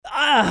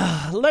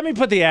Let me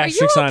put the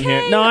asterisks on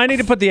here. No, I need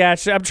to put the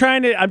asterisk.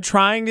 I'm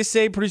trying to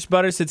say producer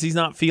Butter since he's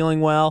not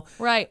feeling well.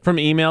 Right. From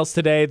emails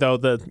today, though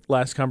the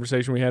last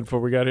conversation we had before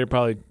we got here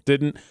probably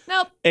didn't.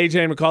 Nope.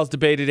 AJ and McCall's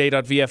debate at 8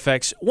 on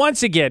VFX.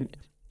 Once again,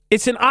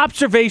 it's an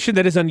observation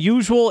that is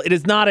unusual. It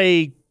is not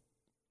it's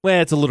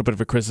a little bit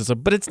of a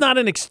criticism, but it's not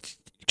an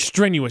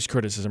extraneous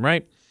criticism,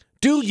 right?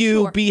 Do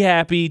you be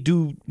happy,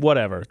 do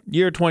whatever.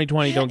 Year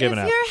 2020, don't give an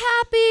F. If you're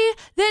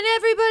happy, then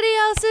everybody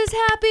else is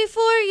happy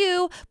for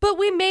you, but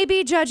we may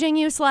be judging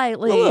you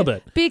slightly. A little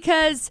bit.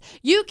 Because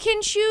you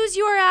can choose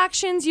your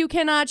actions, you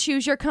cannot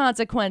choose your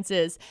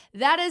consequences.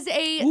 That is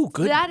a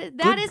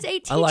that is a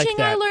teaching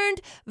I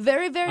learned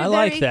very, very,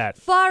 very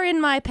far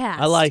in my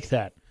past. I like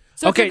that.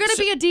 So if you're going to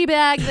be a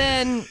D-bag,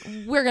 then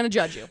we're going to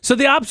judge you. So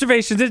the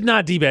observations is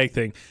not a D-bag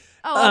thing.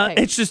 Oh,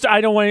 okay. It's just I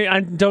don't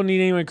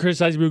need anyone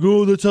criticizing me.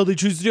 Oh, that's how they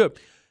choose to do it.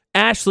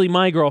 Ashley,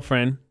 my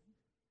girlfriend,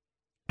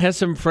 has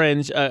some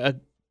friends, a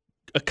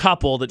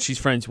couple that she's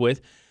friends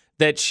with,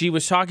 that she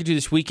was talking to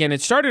this weekend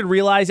and started to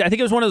realize, I think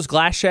it was one of those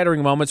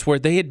glass-shattering moments where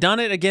they had done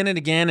it again and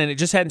again and it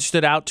just hadn't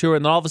stood out to her,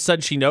 and then all of a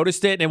sudden she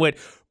noticed it and it went,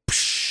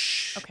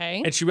 psh,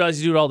 okay. And she realized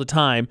they do it all the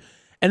time.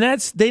 And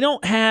they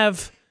don't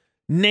have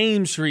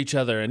names for each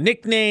other, a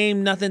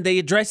nickname, nothing. They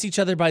address each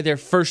other by their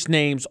first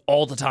names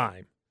all the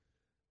time.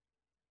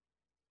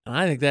 And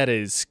I think that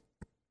is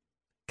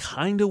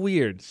kind of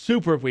weird.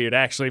 Super weird,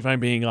 actually, if I'm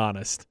being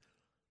honest.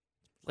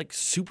 Like,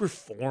 super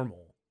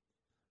formal.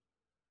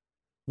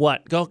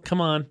 What? Come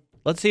on.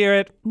 Let's hear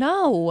it.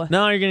 No, you're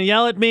going to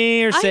yell at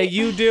me or say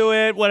you do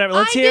it, whatever.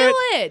 Let's hear it.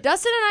 I do it.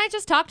 Dustin and I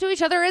just talk to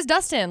each other as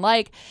Dustin.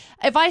 Like,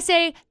 if I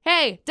say,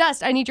 hey,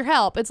 Dust, I need your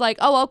help, it's like,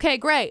 oh, okay,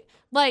 great.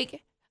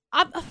 Like,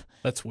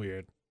 That's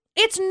weird.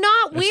 It's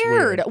not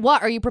weird.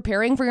 What, are you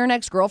preparing for your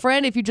next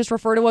girlfriend if you just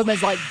refer to him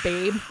as, like,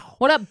 babe?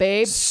 What up,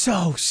 babe?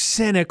 So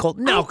cynical.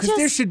 No, because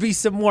there should be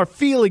some more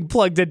feeling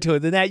plugged into it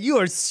than that. You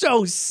are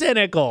so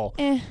cynical.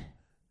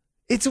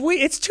 It's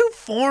weird. It's too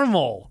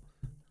formal.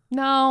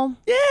 No.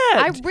 Yeah.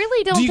 I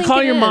really don't think it is. Do you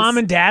call your mom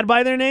and dad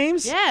by their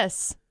names?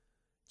 Yes.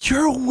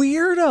 You're a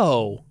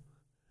weirdo.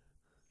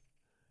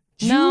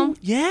 No.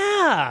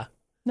 Yeah.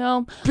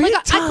 No. Big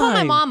I call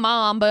my time.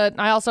 mom, but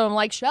I also am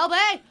like, Shelby.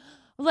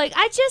 Like,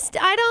 I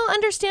don't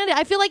understand it.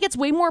 I feel like it's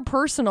way more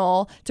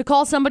personal to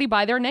call somebody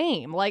by their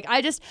name. Like,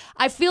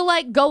 I feel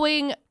like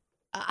going,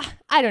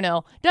 I don't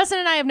know. Dustin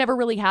and I have never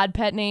really had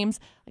pet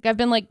names. Like, I've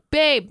been like,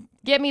 babe,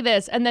 get me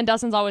this. And then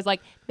Dustin's always like,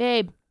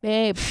 babe,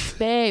 babe,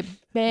 babe,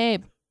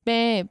 babe,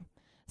 babe.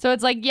 So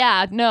it's like,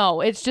 yeah,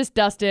 no, it's just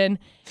Dustin.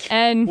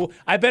 And well,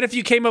 I bet if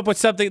you came up with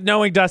something,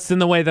 knowing Dustin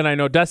the way that I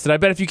know Dustin, I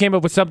bet if you came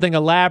up with something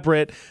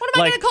elaborate. What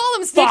am I going to call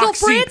him? Snickle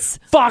Fritz?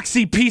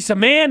 Foxy piece of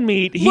man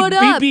meat.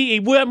 He'd be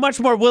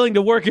much more willing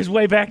to work his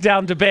way back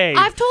down to babe.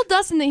 I've told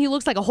Dustin that he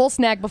looks like a whole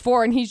snack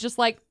before, and he's just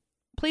like,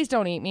 please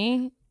don't eat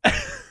me.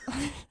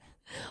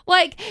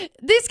 Like,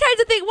 these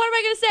kinds of things, what am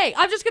I going to say?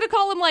 I'm just going to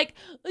call him like,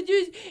 is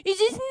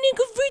this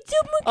Snickle Fritz?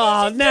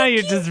 Oh, now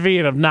you're just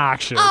being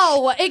obnoxious.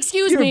 Oh,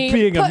 excuse me. You're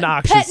being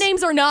obnoxious. Pet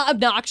names are not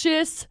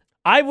obnoxious.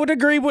 I would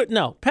agree with,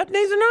 no, pet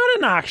names are not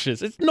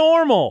obnoxious. It's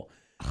normal.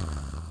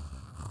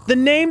 The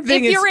name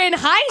thing if you're in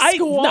high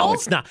school. No,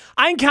 it's not.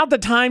 I can count the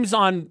times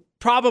on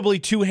probably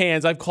two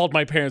hands I've called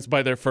my parents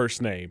by their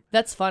first name.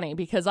 That's funny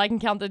because I can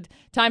count the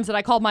times that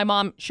I called my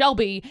mom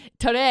Shelby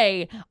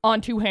today on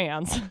two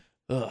hands.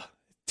 Ugh.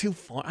 Too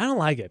far. I don't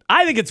like it.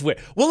 I think it's weird.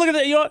 We'll look at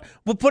that. You know what?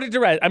 We'll put it to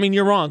rest. I mean,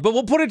 you're wrong, but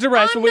we'll put it to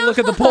rest when we look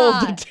at the poll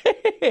of the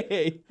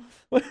day.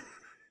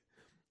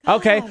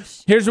 Okay,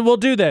 here's what we'll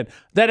do then.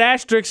 That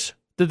asterisk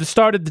at the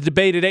start of the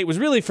debate at 8 was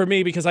really for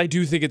me because I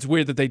do think it's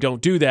weird that they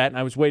don't do that, and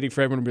I was waiting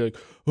for everyone to be like,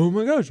 oh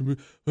my gosh,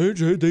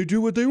 they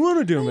do what they want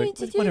to do. I'm like,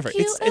 whatever.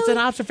 It's an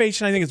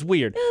observation. I think it's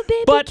weird.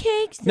 But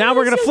now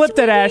we're going to flip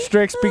that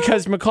asterisk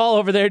because McCall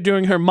over there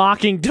doing her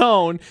mocking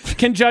tone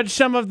can judge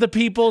some of the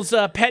people's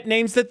pet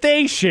names that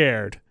they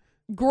shared.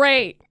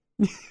 Great.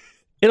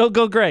 It'll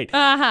go great.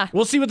 Uh-huh.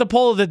 We'll see what the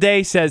poll of the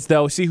day says,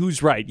 though. See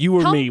who's right, you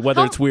or me,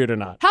 whether it's weird or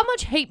not. How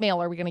much hate mail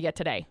are we going to get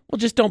today? Well,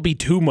 just don't be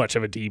too much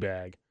of a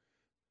D-bag.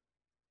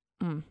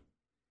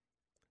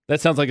 That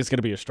sounds like it's going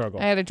to be a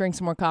struggle. I had to drink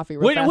some more coffee.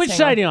 Which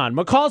side are you on?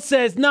 McCall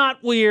says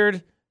not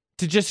weird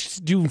to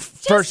just do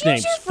first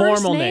names,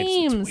 formal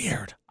names. It's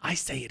weird. I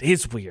say it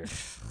is weird.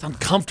 It's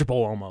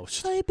uncomfortable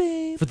almost. Hi,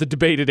 babe. For the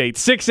debate at 8.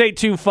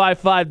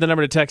 68255, the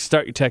number to text.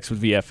 Start your text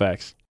with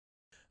VFX.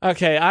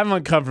 Okay, I'm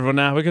uncomfortable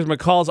now because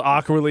McCall's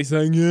awkwardly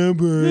saying, yeah,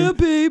 babe. Yeah,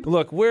 babe.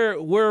 Look, we're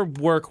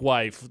work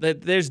wife.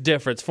 There's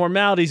difference.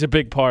 Formality's a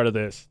big part of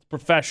this. It's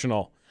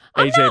professional.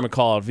 AJ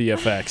McCall at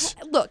VFX.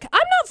 Look, I'm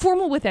not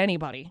formal with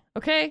anybody,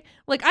 okay?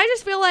 Like, I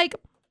just feel like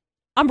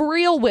I'm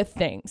real with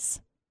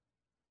things.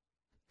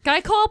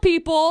 I call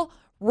people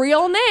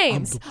real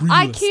names.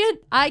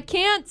 I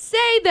can't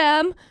say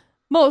them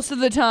most of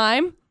the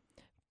time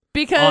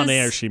because on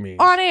air, she means.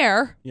 On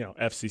air. You know,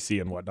 FCC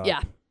and whatnot.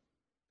 Yeah.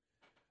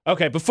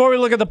 Okay, before we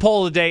look at the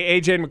poll of the day,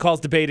 AJ and McCall's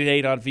debate at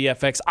 8 on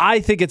VFX, I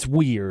think it's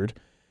weird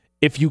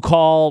if you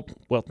call,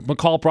 well,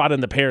 McCall brought in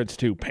the parents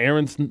too.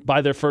 Parents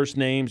by their first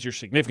names, your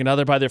significant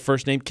other by their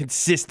first name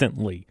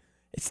consistently.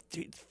 It's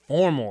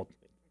formal,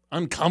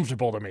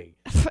 uncomfortable to me.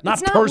 Not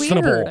It's not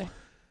personable. weird.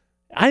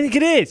 I think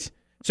it is.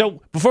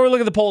 So before we look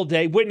at the poll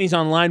today, Whitney's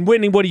online.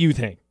 Whitney, what do you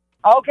think?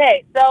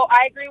 Okay, so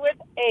I agree with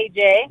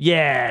AJ.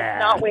 Yeah.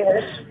 It's not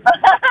weird.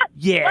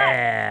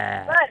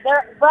 Yeah.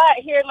 But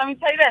here, let me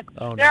tell you this.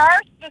 Oh, no. There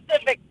are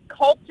specific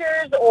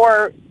cultures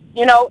or,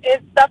 is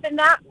stuff in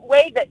that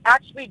way that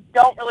actually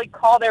don't really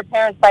call their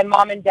parents by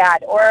mom and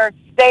dad, or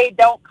they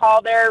don't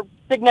call their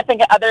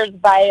significant others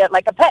by,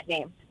 like, a pet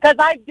name. Because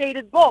I've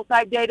dated both.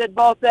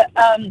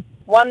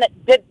 One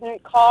that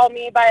didn't call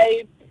me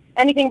by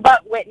anything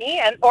but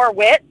Whitney or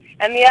Whit,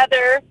 and the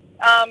other,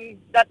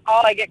 that's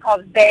all I get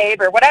called is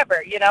babe or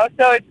whatever,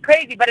 So it's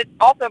crazy, but it's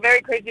also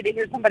very crazy to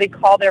hear somebody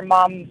call their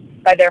mom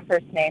by their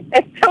first name.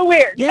 It's so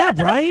weird. Yeah,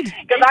 right?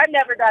 Because I've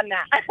never done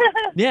that.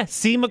 Yeah,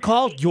 see,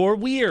 McCall, you're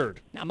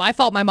weird. Not my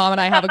fault my mom and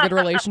I have a good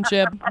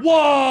relationship.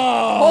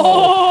 Whoa!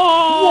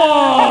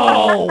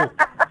 Whoa!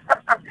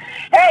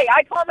 Hey,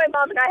 I call my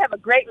mom and I have a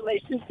great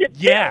relationship, too.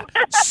 Yeah,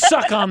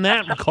 suck on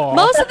that, McCall.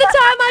 Most of the time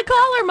I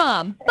call her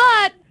mom,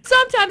 but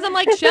sometimes I'm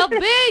like,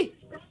 Shelby,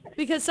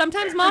 because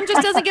sometimes mom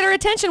just doesn't get her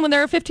attention when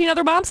there are 15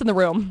 other moms in the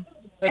room.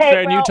 That's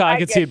fair. In Utah, I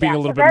could see it being a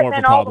little bit more of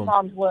a problem.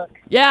 All the moms look.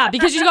 Yeah,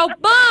 because you go,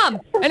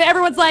 Mom! And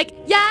everyone's like,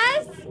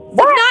 yes?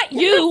 Not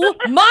you,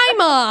 my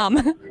mom.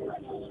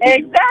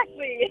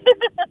 Exactly.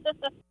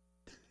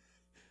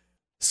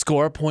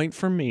 Score a point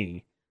for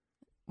me.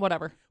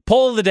 Whatever.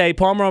 Poll of the day,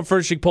 Palmer on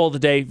Furnishing poll of the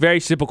day. Very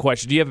simple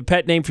question. Do you have a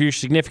pet name for your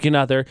significant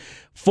other?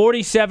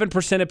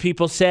 47% of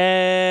people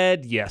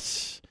said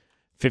yes.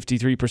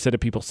 53% of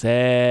people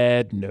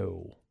said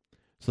no.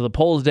 So the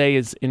poll of the day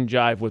is in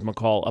jive with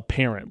McCall,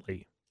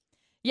 apparently.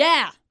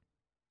 Yeah.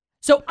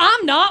 So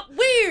I'm not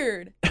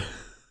weird.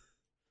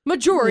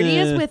 Majority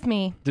is with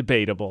me.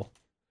 Debatable.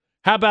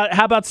 How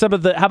about some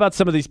of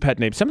these pet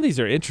names? Some of these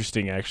are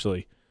interesting,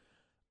 actually.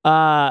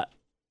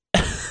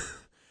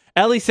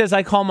 Ellie says,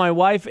 I call my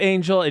wife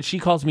Angel, and she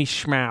calls me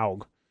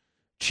Schmaug.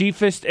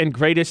 Chiefest and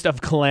greatest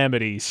of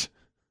calamities.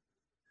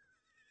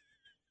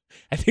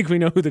 I think we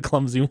know who the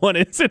clumsy one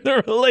is in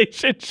the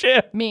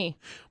relationship. Me.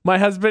 My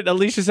husband,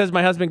 Alicia says,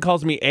 my husband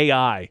calls me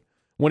AI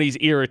when he's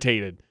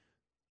irritated.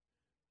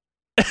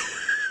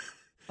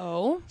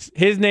 Oh?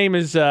 His name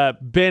is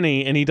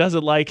Benny, and he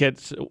doesn't like it,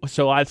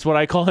 so that's what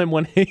I call him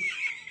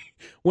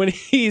when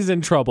he's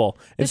in trouble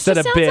instead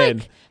of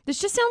Ben. This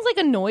just sounds like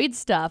annoyed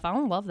stuff. I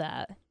don't love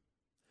that.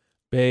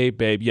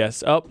 Babe,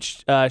 yes. Oh,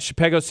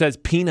 Shapego says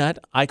Peanut.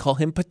 I call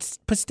him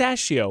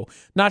Pistachio.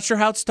 Not sure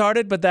how it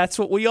started, but that's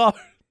what we are.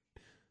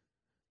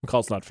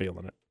 McCall's not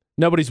feeling it.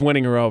 Nobody's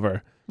winning her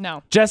over.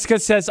 No. Jessica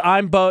says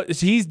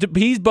he's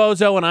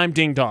Bozo and I'm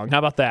Ding Dong. How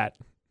about that?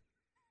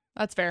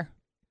 That's fair.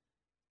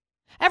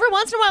 Every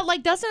once in a while,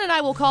 like Dustin and I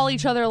will call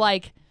each other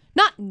like,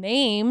 not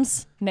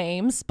names,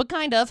 but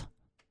kind of.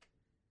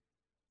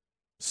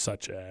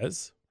 Such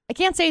as? I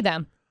can't say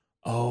them.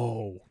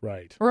 Oh,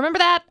 right. Remember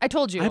that? I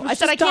told you. I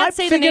said I can't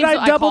say the figured names.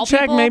 I'd double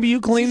check. People. Maybe you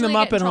clean Usually them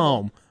up get in at trouble.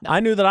 home. No. I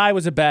knew that I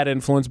was a bad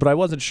influence, but I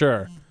wasn't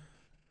sure.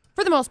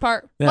 For the most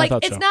part. Yeah, like, I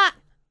thought it's so. not...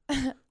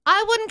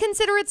 I wouldn't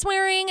consider it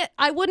swearing.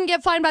 I wouldn't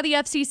get fined by the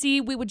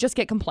FCC. We would just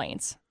get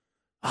complaints.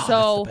 Oh,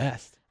 So, that's the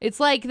best. It's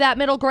like that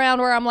middle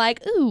ground where I'm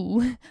like,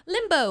 ooh,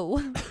 limbo.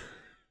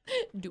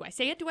 Do I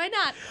say it? Do I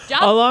not?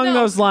 Along No.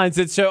 those lines,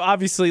 it's so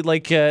obviously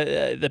like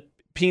the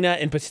peanut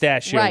and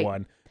pistachio Right.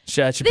 one.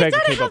 They've Shapego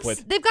got came up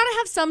with. to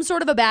have some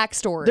sort of a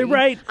backstory. They're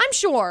right. I'm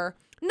sure.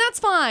 And that's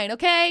fine,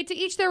 okay? To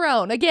each their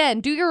own.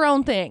 Again, do your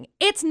own thing.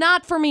 It's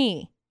not for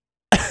me.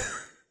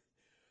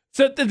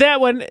 So that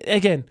one,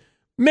 again,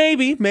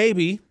 maybe,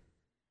 a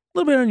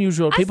little bit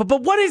unusual to people.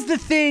 But what is the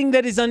thing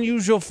that is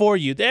unusual for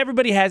you?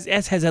 Everybody has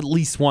at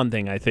least one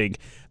thing, I think,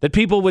 that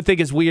people would think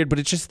is weird, but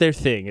it's just their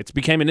thing. It's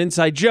became an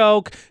inside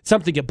joke,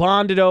 something you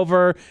bonded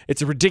over.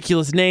 It's a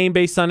ridiculous name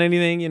based on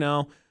anything,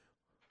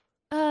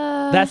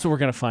 That's what we're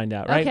going to find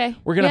out, right? Okay.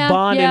 We're going to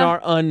bond in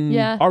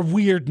our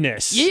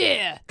weirdness.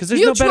 Yeah. Because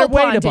there's no better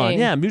way to bond. bonding.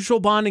 Yeah, mutual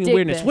bonding and Dig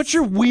weirdness. this. What's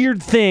your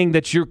weird thing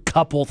that's your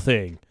couple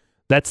thing?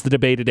 That's the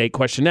debate today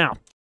question. Now,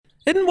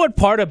 isn't what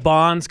part of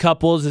bonds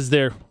couples is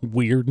their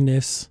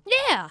weirdness?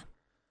 Yeah.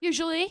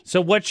 Usually. So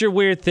what's your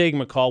weird thing,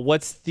 McCall?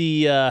 What's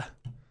the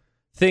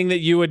thing that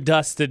you and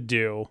Dustin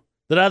do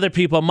that other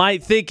people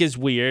might think is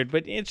weird,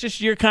 but it's just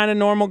your kind of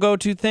normal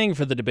go-to thing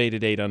for the debate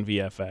at 8 on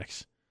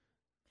VFX?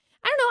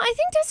 I don't know. I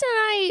think Dustin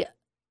and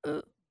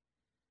I,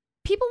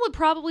 people would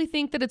probably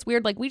think that it's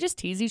weird. Like, we just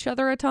tease each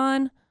other a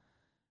ton.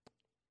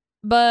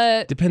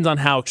 But Depends on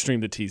how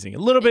extreme the teasing. A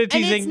little bit of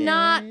and teasing.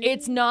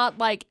 it's not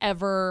like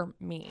ever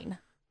mean.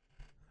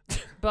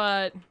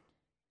 But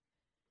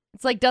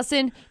it's like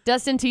Dustin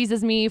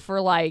teases me for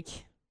like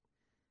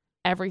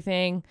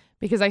everything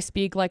because I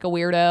speak like a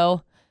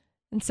weirdo.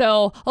 And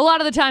so a lot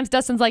of the times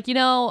Dustin's like,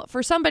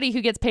 for somebody who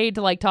gets paid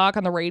to like talk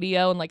on the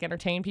radio and like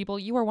entertain people,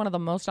 you are one of the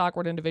most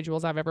awkward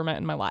individuals I've ever met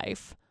in my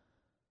life.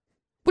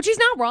 Which he's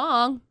not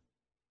wrong.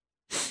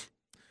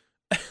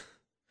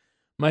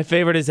 My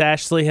favorite is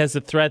Ashley has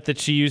a threat that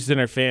she used in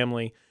her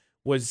family.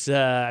 Was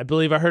I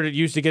believe I heard it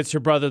used against her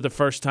brother the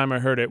first time I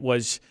heard it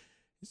was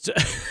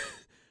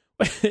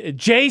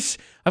Jace,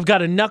 I've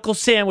got a knuckle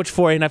sandwich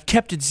for you, and I've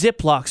kept it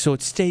Ziploc so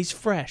it stays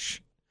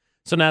fresh.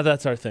 So now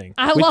that's our thing.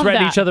 We love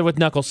threaten that. each other with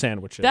knuckle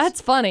sandwiches.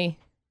 That's funny.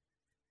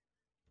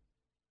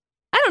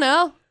 I don't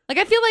know. Like,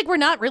 I feel like we're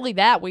not really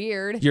that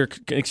weird. You're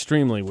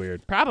extremely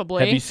weird.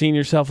 Probably. Have you seen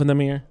yourself in the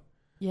mirror?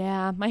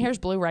 Yeah, my hair's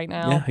blue right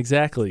now. Yeah,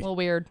 exactly. A little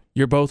weird.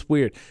 You're both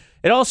weird.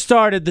 It all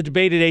started, the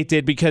debate at 8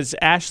 did, because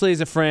Ashley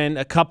is a friend,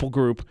 a couple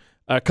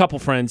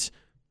friends,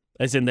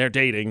 as in they're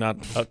dating, not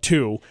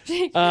two.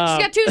 She's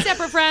got two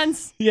separate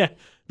friends. Yeah,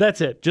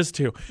 that's it. Just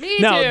two. Me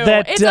too.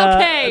 It's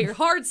okay.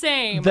 Hard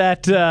same.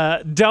 That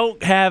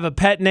don't have a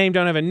pet name,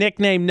 don't have a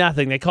nickname,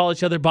 nothing. They call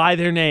each other by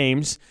their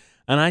names.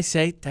 And I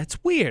say,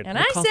 that's weird. And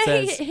McCall I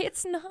say, says,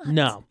 it's not.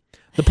 no.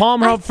 The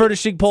Palmer Home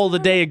Furnishing poll of the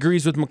day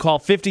agrees with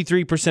McCall.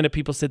 53% of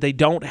people said they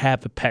don't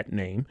have a pet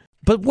name.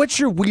 But what's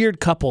your weird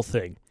couple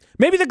thing?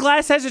 Maybe the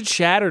glass hasn't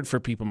shattered for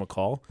people,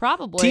 McCall.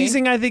 Probably.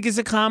 Teasing, I think, is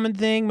a common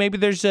thing. Maybe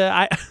there's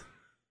I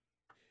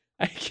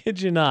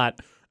kid you not.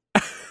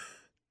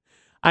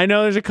 I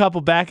know there's a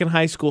couple back in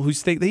high school who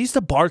they used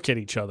to bark at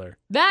each other.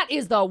 That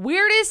is the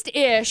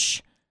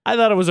weirdest-ish. I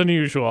thought it was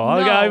unusual. No.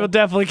 I will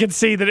definitely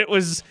concede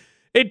that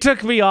it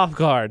took me off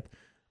guard.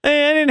 I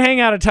didn't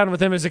hang out a ton with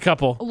them as a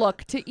couple.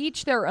 Look, to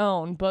each their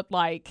own, but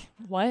like,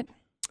 what?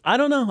 I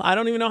don't know. I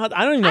don't even know the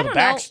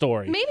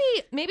backstory.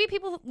 Maybe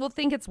people will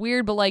think it's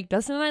weird, but like,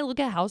 Dustin and I look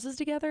at houses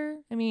together.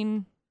 I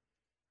mean,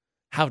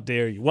 how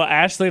dare you? Well,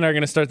 Ashley and I are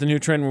going to start the new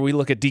trend where we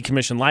look at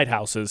decommissioned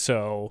lighthouses.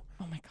 So,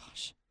 oh my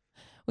gosh,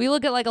 we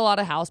look at like a lot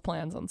of house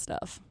plans and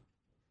stuff.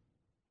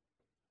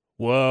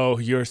 Whoa,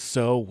 you're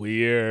so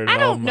weird. I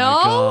don't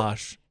know. Oh my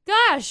gosh.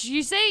 Gosh,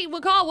 you say,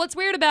 McCall, what's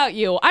weird about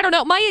you? I don't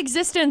know. My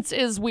existence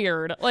is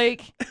weird.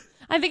 Like,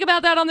 I think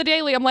about that on the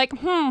daily. I'm like,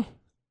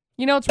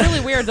 you know, it's really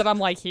weird that I'm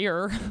like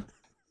here.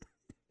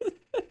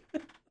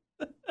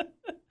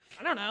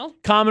 I don't know.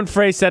 Common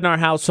phrase said in our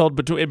household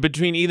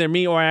between either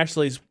me or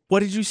Ashley's,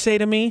 what did you say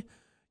to me?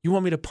 You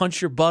want me to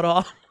punch your butt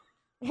off?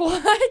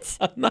 What?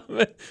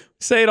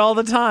 Say it all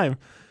the time.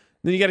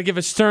 Then you got to give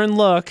a stern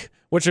look,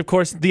 which of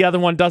course the other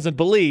one doesn't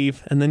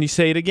believe, and then you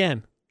say it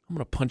again. I'm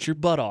going to punch your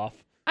butt off.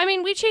 I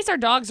mean, we chase our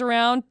dogs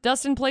around.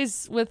 Dustin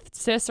plays with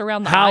Sis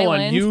around the How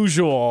island.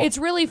 Unusual. It's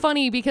really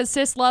funny because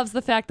Sis loves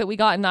the fact that we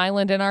got an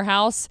island in our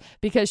house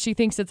because she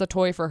thinks it's a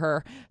toy for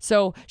her.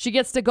 So she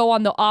gets to go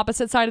on the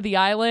opposite side of the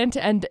island,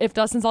 and if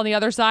Dustin's on the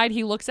other side,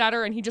 he looks at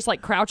her and he just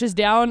like crouches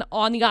down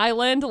on the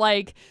island,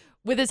 like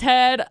with his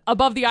head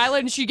above the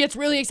island. And she gets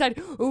really excited,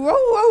 whoa,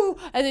 whoa,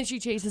 and then she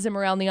chases him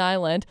around the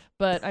island.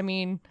 But I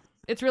mean,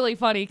 it's really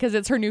funny because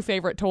it's her new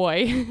favorite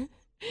toy.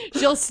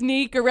 She'll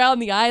sneak around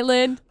the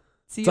island.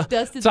 See if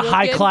Dustin's it's a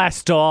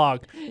high-class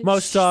dog.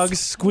 Most dogs,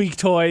 squeak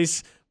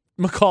toys.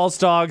 McCall's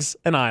dogs,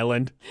 an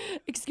island.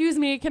 Excuse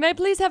me, can I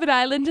please have an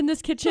island in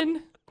this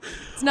kitchen?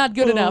 It's not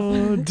good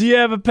enough. Do you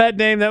have a pet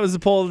name? That was the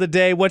poll of the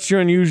day. What's your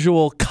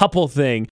unusual couple thing?